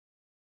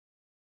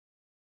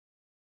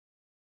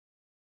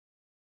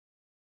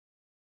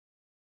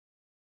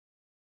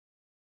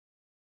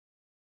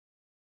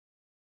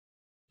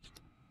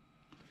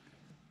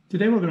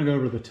Today we're going to go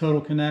over the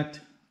Total Connect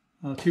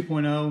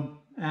 2.0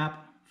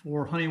 app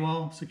for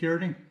Honeywell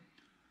security.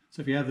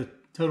 So if you have the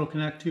Total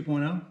Connect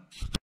 2.0,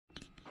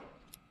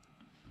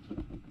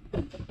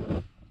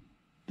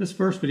 this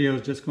first video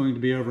is just going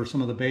to be over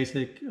some of the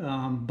basic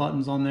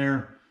buttons on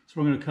there. So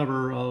we're going to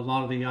cover a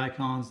lot of the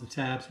icons, the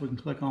tabs we can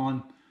click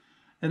on.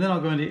 And then I'll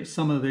go into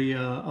some of the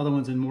other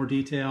ones in more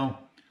detail.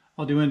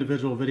 I'll do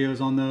individual videos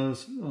on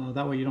those.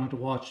 That way you don't have to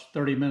watch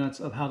 30 minutes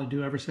of how to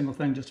do every single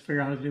thing just to figure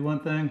out how to do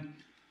one thing.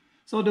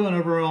 So I'll do an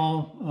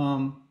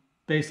overall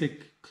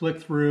basic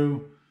click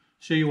through,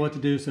 show you what to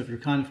do. So if you're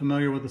kind of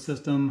familiar with the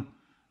system,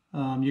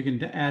 you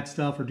can add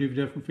stuff or do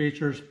different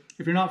features.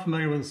 If you're not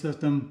familiar with the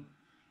system,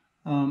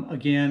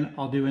 again,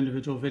 I'll do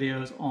individual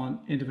videos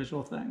on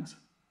individual things.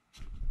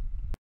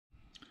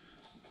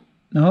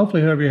 Now,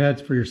 hopefully whoever you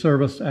had for your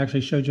service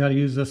actually showed you how to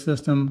use this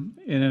system,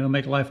 and it'll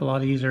make life a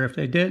lot easier. If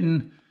they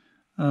didn't,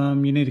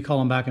 you need to call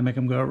them back and make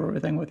them go over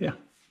everything with you.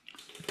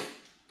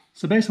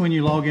 So basically when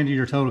you log into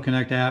your Total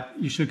Connect app,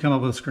 you should come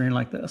up with a screen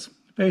like this.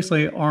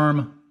 Basically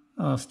arm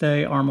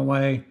stay, arm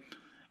away,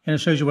 and it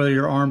shows you whether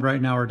you're armed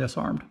right now or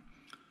disarmed.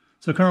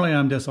 So currently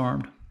I'm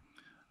disarmed.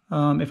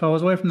 If I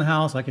was away from the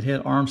house, I could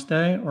hit arm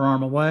stay or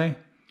arm away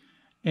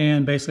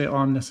and basically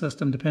arm the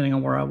system depending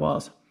on where I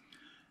was.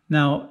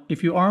 Now,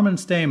 if you arm in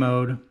stay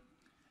mode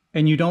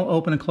and you don't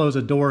open and close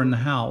a door in the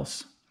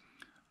house,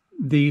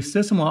 the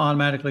system will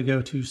automatically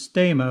go to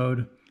stay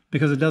mode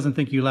because it doesn't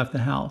think you left the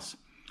house.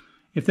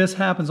 If this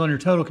happens on your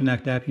Total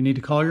Connect app, you need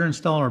to call your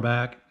installer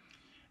back.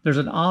 There's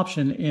an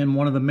option in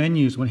one of the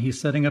menus when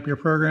he's setting up your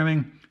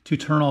programming to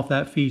turn off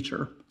that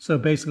feature. So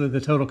basically the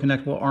Total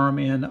Connect will arm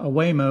in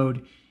away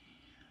mode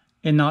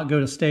and not go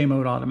to stay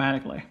mode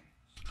automatically.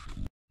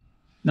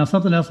 Now,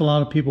 something else a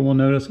lot of people will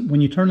notice,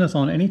 when you turn this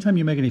on, anytime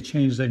you make any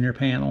changes in your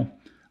panel,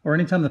 or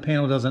anytime the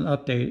panel doesn't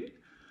update,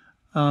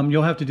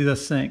 you'll have to do the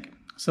sync.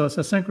 So it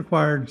says sync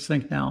required,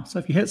 sync now. So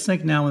if you hit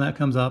sync now when that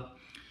comes up,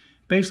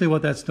 basically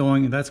what that's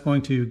doing, that's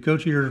going to go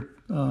to your,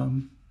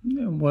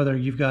 whether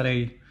you've got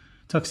a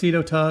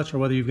Tuxedo Touch or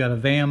whether you've got a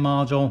VAM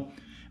module,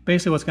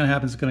 basically what's going to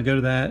happen is it's going to go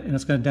to that and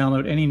it's going to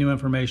download any new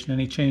information,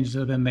 any changes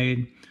that have been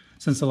made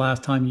since the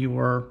last time you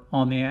were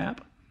on the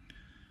app.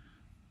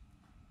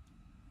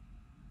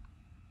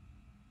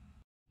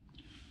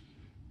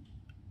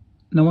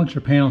 Now once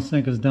your panel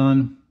sync is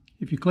done,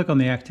 if you click on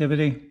the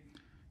activity,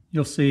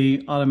 you'll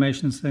see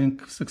automation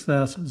sync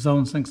success,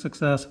 zone sync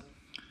success.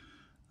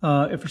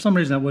 If for some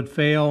reason it would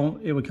fail,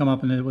 it would come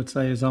up and it would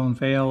say zone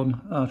failed,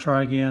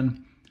 try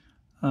again.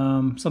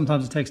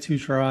 Sometimes it takes 2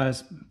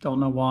 tries, don't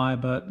know why,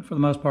 but for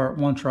the most part,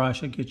 1 try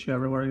should get you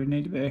everywhere you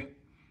need to be.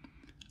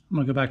 I'm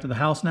going to go back to the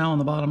house now on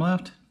the bottom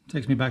left. It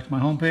takes me back to my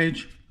home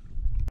page.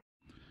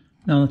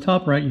 Now on the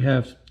top right, you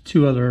have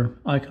 2 other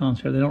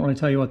icons here. They don't really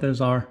tell you what those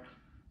are.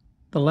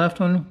 The left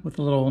one with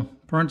the little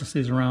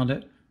parentheses around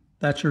it,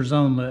 that's your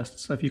zone list.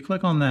 So if you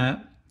click on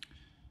that,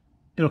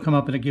 it'll come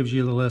up and it gives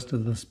you the list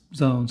of the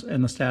zones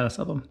and the status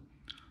of them.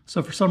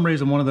 So for some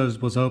reason one of those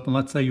was open,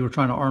 let's say you were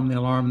trying to arm the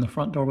alarm and the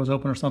front door was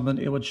open or something,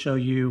 it would show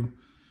you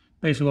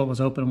basically what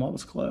was open and what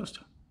was closed.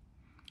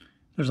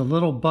 There's a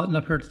little button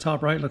up here at the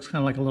top right, looks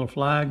kind of like a little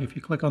flag. If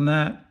you click on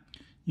that,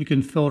 you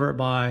can filter it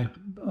by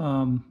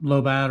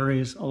low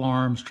batteries,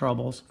 alarms,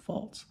 troubles,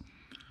 faults.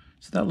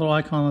 So that little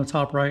icon on the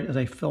top right is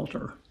a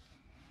filter.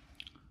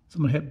 So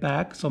I'm going to hit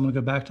back, so I'm going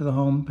to go back to the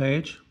home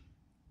page.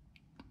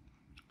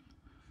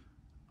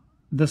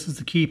 This is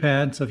the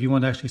keypad, so if you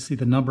want to actually see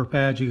the number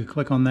pad, you could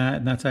click on that,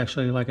 and that's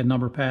actually like a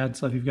number pad.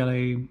 So if you've got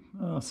a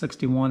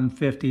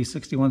 6150,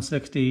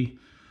 6160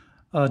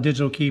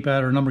 digital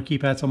keypad or number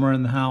keypad somewhere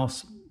in the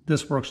house,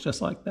 this works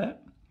just like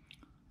that.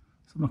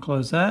 So I'm going to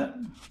close that.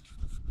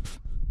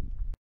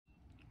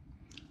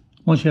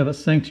 Once you have it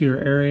synced to your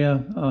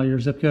area,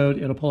 your zip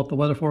code, it'll pull up the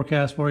weather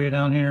forecast for you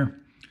down here.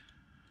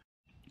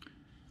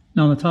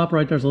 Now on the top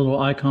right, there's a little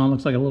icon,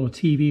 looks like a little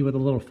TV with a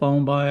little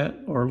phone by it,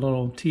 or a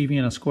little TV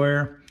in a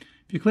square.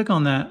 If you click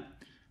on that,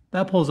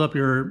 that pulls up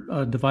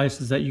your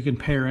devices that you can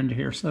pair into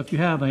here. So if you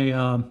have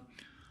a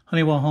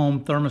Honeywell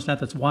home thermostat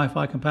that's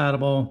Wi-Fi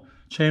compatible,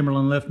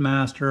 Chamberlain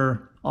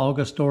LiftMaster,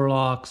 August door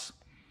locks,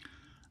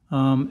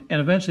 and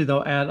eventually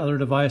they'll add other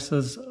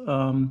devices.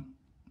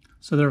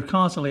 So they're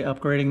constantly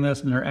upgrading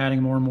this and they're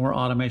adding more and more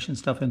automation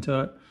stuff into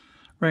it.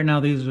 Right now,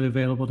 these are the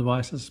available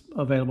devices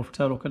available for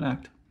Total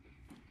Connect.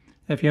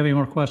 If you have any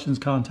more questions,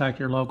 contact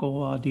your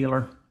local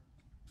dealer.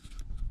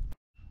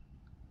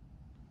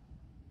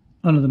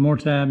 Under the More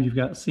tab, you've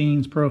got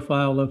Scenes,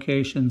 Profile,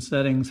 Location,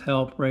 Settings,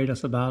 Help, Rate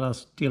Us, About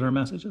Us, Dealer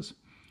Messages.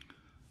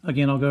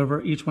 Again, I'll go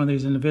over each one of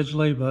these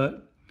individually,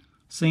 but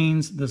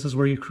Scenes, this is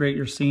where you create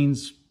your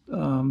scenes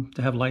to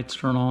have lights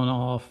turn on,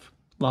 off,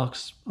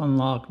 locks,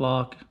 unlock,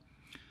 lock.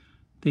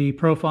 The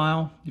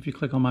Profile, if you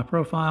click on My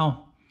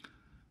Profile,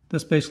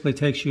 this basically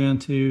takes you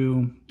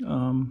into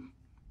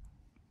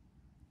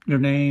your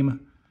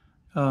name,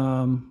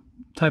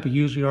 type of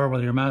user you are,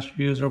 whether you're a master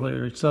user, whether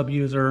you're a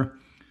sub-user,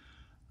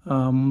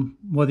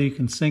 whether you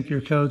can sync your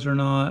codes or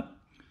not,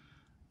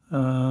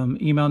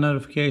 email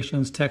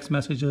notifications, text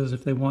messages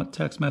if they want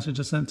text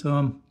messages sent to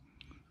them,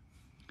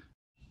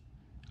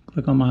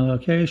 Click on My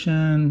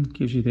Location,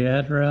 gives you the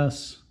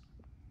address,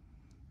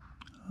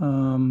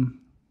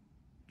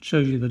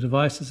 shows you the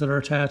devices that are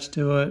attached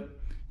to it.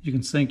 You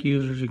can sync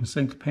users, you can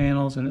sync the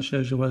panels, and it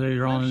shows you whether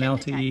you're on an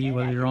LTE,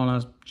 whether you're on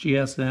a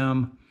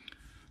GSM,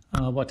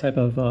 what type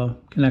of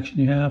connection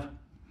you have.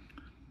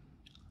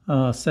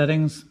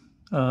 Settings,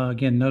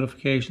 again,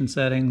 notification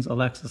settings,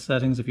 Alexa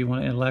settings. If you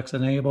want Alexa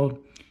enabled,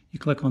 you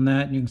click on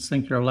that and you can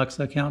sync your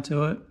Alexa account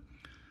to it.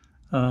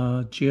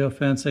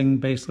 Geofencing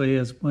basically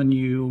is when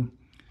you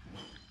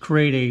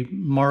create a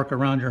mark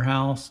around your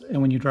house, and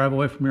when you drive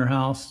away from your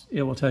house,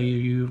 it will tell you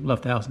you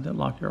left the house and didn't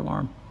lock your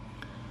alarm.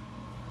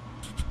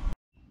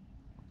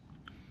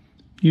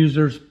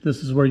 Users,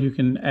 this is where you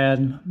can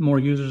add more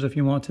users if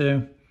you want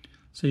to.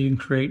 So you can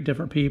create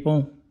different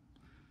people.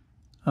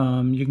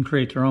 You can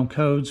create their own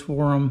codes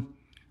for them.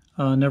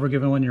 Never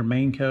give anyone your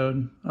main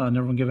code.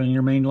 Never give anyone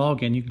your main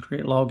login. You can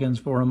create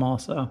logins for them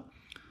also.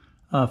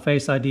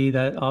 Face ID,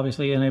 that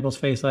obviously enables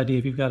Face ID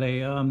if you've got a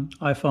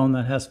iPhone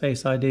that has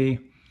Face ID.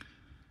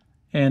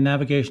 And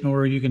navigation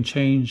order, you can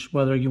change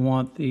whether you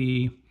want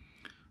the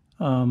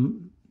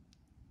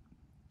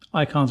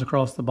icons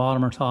across the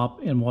bottom or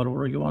top in what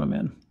order you want them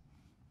in.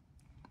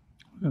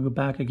 We're going to go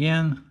back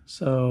again.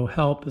 So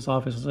help is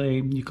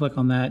obviously, you click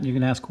on that and you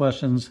can ask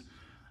questions.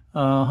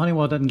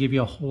 Honeywell doesn't give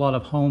you a whole lot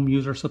of home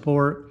user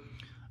support,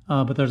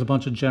 but there's a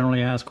bunch of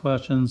generally asked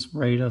questions.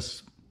 Rate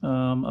us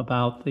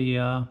about the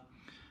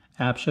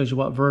app, shows you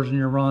what version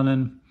you're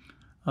running.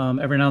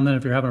 Every now and then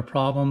if you're having a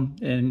problem,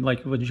 and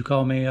like would you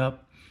call me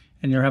up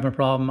and you're having a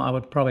problem, I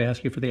would probably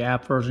ask you for the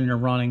app version you're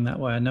running. That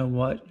way I know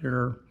what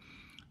you're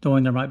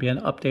doing. There might be an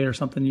update or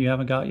something you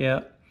haven't got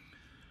yet.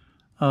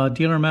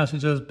 Dealer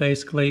messages,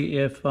 basically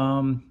if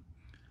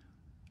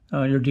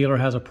your dealer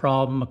has a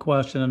problem, a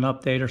question, an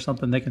update or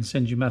something, they can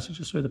send you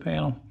messages through the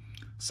panel.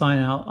 Sign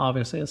out,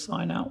 obviously, is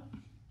sign out.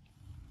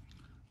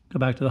 Go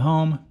back to the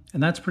home,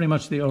 and that's pretty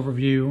much the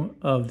overview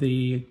of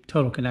the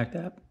Total Connect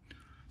app.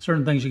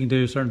 Certain things you can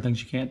do, certain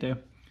things you can't do.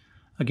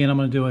 Again, I'm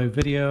going to do a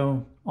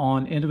video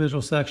on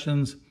individual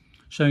sections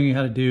showing you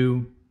how to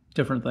do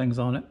different things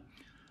on it.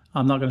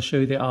 I'm not going to show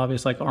you the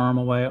obvious like arm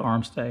away,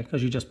 arm stay,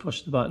 because you just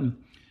push the button.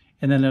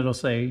 And then it'll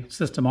say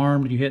system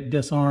armed, you hit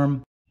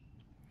disarm.